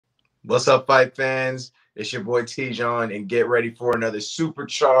What's up, fight fans? It's your boy T-John, and get ready for another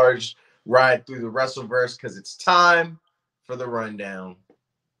supercharged ride through the Wrestleverse because it's time for the rundown.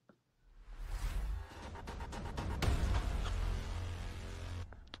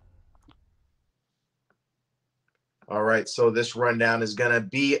 All right, so this rundown is going to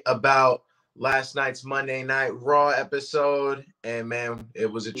be about last night's Monday Night Raw episode, and man, it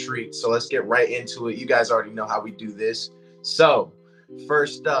was a treat. So let's get right into it. You guys already know how we do this. So,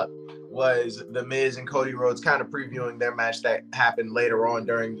 first up was The Miz and Cody Rhodes kind of previewing their match that happened later on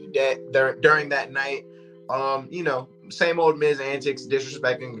during that night. Same old Miz antics,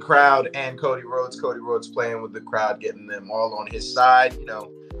 disrespecting the crowd, and Cody Rhodes playing with the crowd, getting them all on his side.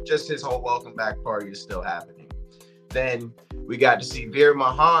 Just his whole welcome back party is still happening. Then we got to see Veer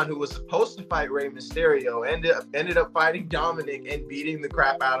Mahan, who was supposed to fight Rey Mysterio, ended up fighting Dominic and beating the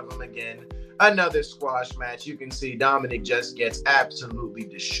crap out of him again. Another squash match. You can see Dominic just gets absolutely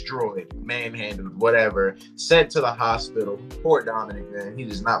destroyed, manhandled, whatever, sent to the hospital. Poor Dominic, man. He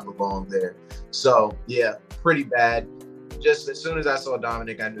does not belong there. So, yeah, pretty bad. Just as soon as I saw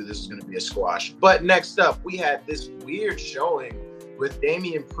Dominic, I knew this was going to be a squash. But next up, we had this weird showing with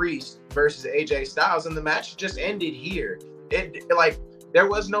Damian Priest versus AJ Styles, and the match just ended here. There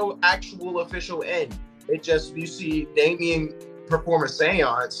was no actual official end. It just, you see Damian perform a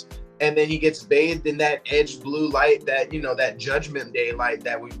seance, and then he gets bathed in that edge blue light, that Judgment Day light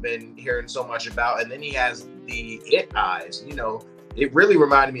that we've been hearing so much about, and then he has the it eyes. It really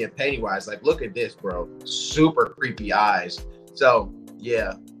reminded me of Pennywise. Like, look at this, bro. Super creepy eyes. So,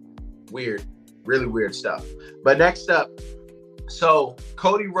 yeah, weird. Really weird stuff. But next up, so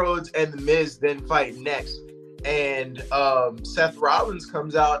Cody Rhodes and The Miz then fight next. And Seth Rollins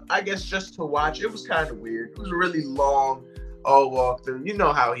comes out, I guess, just to watch. It was kind of weird. It was a really long walkthrough. You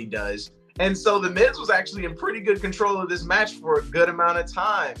know how he does. And so The Miz was actually in pretty good control of this match for a good amount of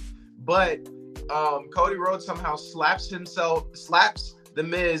time. But Cody Rhodes somehow slaps The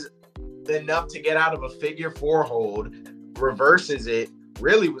Miz enough to get out of a figure four hold, reverses it,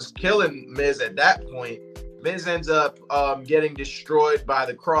 really was killing Miz at that point. Miz ends up getting destroyed by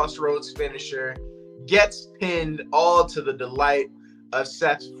the Crossroads finisher, gets pinned, all to the delight of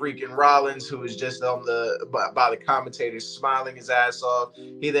Seth freaking Rollins, who is just by the commentators smiling his ass off.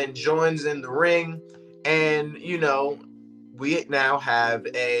 He then joins in the ring, and we now have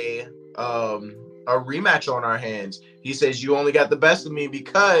a rematch on our hands. He says, "You only got the best of me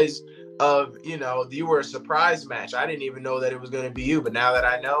because of you were a surprise match. I didn't even know that it was going to be you, but now that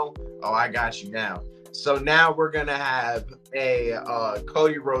I know, I got you now." So now we're going to have a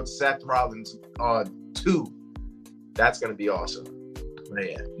Cody Rhodes, Seth Rollins 2. That's going to be awesome. But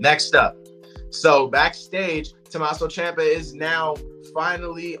yeah. Next up. So backstage, Tommaso Ciampa is now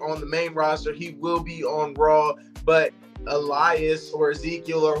finally on the main roster. He will be on Raw, but Elias or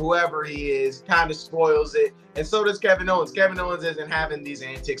Ezekiel or whoever he is kind of spoils it. And so does Kevin Owens. Kevin Owens isn't having these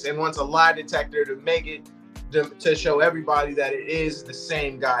antics and wants a lie detector to make it to show everybody that it is the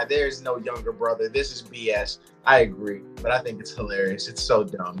same guy. There's no younger brother. This is BS. I agree, but I think it's hilarious. It's so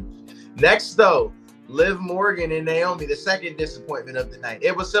dumb. Next, though, Liv Morgan and Naomi, the second disappointment of the night.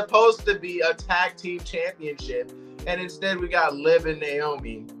 It was supposed to be a tag team championship, and instead we got Liv and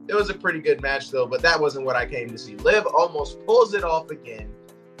Naomi. It was a pretty good match, though, but that wasn't what I came to see. Liv almost pulls it off again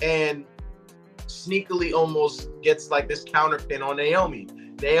and sneakily almost gets like this counter pin on Naomi.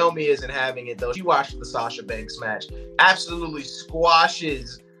 Naomi isn't having it, though. She watched the Sasha Banks match, absolutely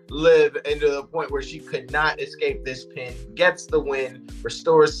squashes Liv into the point where she could not escape this pin, gets the win,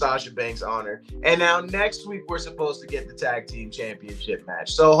 restores Sasha Banks' honor. And now next week, we're supposed to get the tag team championship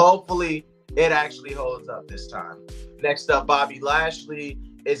match. So hopefully it actually holds up this time. Next up, Bobby Lashley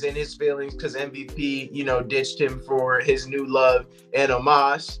is in his feelings because MVP, ditched him for his new love and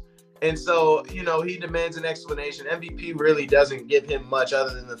Omos. And so, he demands an explanation. MVP really doesn't give him much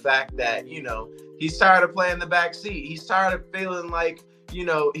other than the fact that, he's tired of playing the back seat. He's tired of feeling like,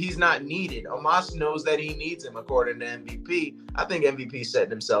 he's not needed. Omos knows that he needs him, according to MVP. I think MVP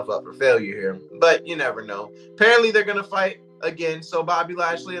setting himself up for failure here, but you never know. Apparently, they're going to fight again. So Bobby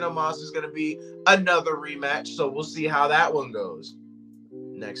Lashley and Omos is going to be another rematch. So we'll see how that one goes.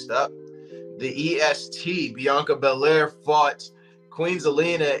 Next up, the EST, Bianca Belair fought Queen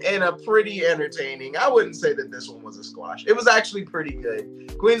Zelina in a pretty entertaining. I wouldn't say that this one was a squash. It was actually pretty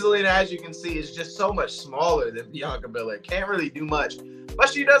good. Queen Zelina, as you can see, is just so much smaller than Bianca Belair. Can't really do much, but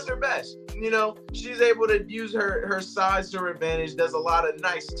she does her best. She's able to use her size to her advantage, does a lot of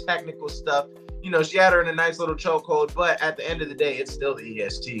nice technical stuff. She had her in a nice little chokehold, but at the end of the day, it's still the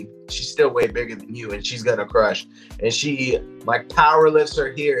EST. She's still way bigger than you, and she's gonna crush. And she power lifts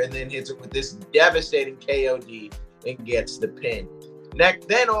her here and then hits her with this devastating KOD and gets the pin.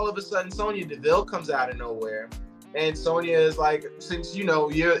 Then all of a sudden, Sonya Deville comes out of nowhere, and Sonya is like, since you know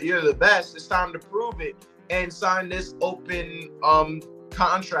you're the best, it's time to prove it and sign this open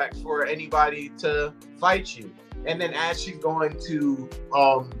contract for anybody to fight you. And then as she's going to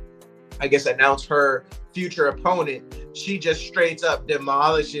I guess announce her future opponent, she just straight up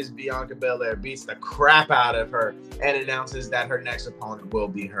demolishes Bianca Belair, beats the crap out of her, and announces that her next opponent will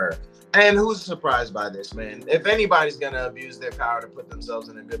be her. And who's surprised by this, man? If anybody's going to abuse their power to put themselves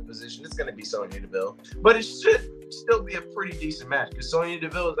in a good position, it's going to be Sonya Deville. But it should still be a pretty decent match because Sonya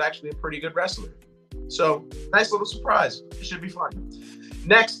Deville is actually a pretty good wrestler. So, nice little surprise. It should be fun.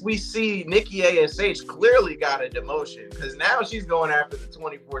 Next, we see Nikki ASH clearly got a demotion because now she's going after the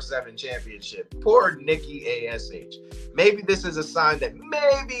 24/7 championship. Poor Nikki ASH. Maybe this is a sign that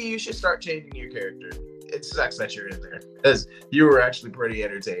maybe you should start changing your character. It sucks that you're in there because you were actually pretty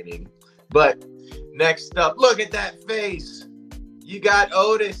entertaining. But next up, look at that face. You got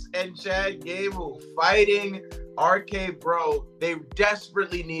Otis and Chad Gable fighting RK Bro. They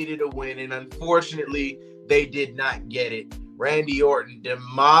desperately needed a win, and unfortunately, they did not get it. Randy Orton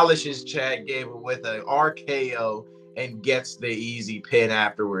demolishes Chad Gable with an RKO and gets the easy pin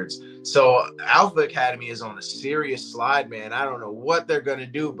afterwards. So Alpha Academy is on a serious slide, man. I don't know what they're going to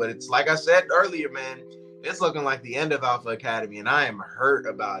do, but it's like I said earlier, man, it's looking like the end of Alpha Academy, and I am hurt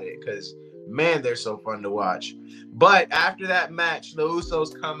about it because, man, they're so fun to watch. But after that match, the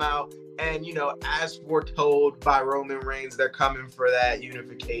Usos come out, and, you know, as foretold by Roman Reigns, they're coming for that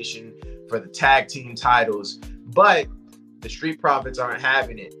unification for the tag team titles. But the Street Profits aren't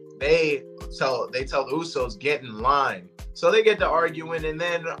having it. They tell the Usos, get in line. So they get to arguing, and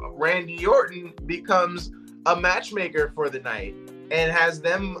then Randy Orton becomes a matchmaker for the night and has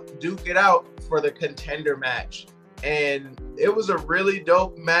them duke it out for the contender match. And it was a really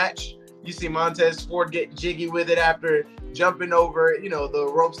dope match. You see Montez Ford get jiggy with it after jumping over, you know, the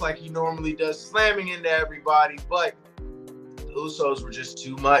ropes like he normally does, slamming into everybody. But the Usos were just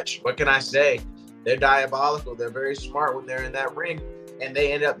too much. What can I say? They're diabolical. They're very smart when they're in that ring. And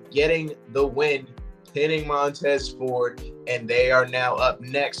they end up getting the win, pinning Montez Ford. And they are now up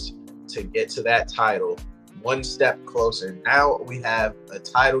next to get to that title. One step closer. Now we have a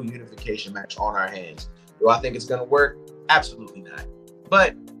title unification match on our hands. Do I think it's going to work? Absolutely not.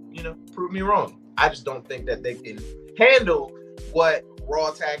 But, you know, prove me wrong. I just don't think that they can handle what Raw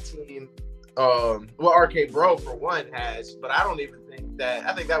Tag Team, RK Bro for one has. But I don't even think that,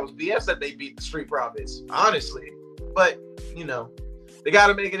 I think that was BS that they beat the Street Profits, honestly. But, you know, they got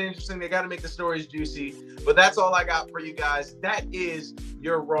to make it interesting. They got to make the stories juicy. But that's all I got for you guys. That is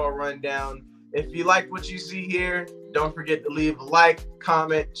your Raw Rundown. If you like what you see here, don't forget to leave a like,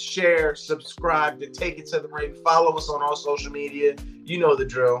 comment, share, subscribe to Take It to the Ring. Follow us on all social media. You know the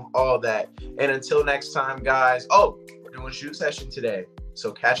drill, all that. And until next time, guys. Oh, we're doing shoot session today.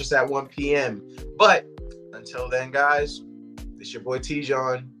 So catch us at 1 p.m. But until then, guys, this your boy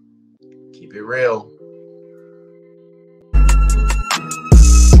T-John. Keep it real.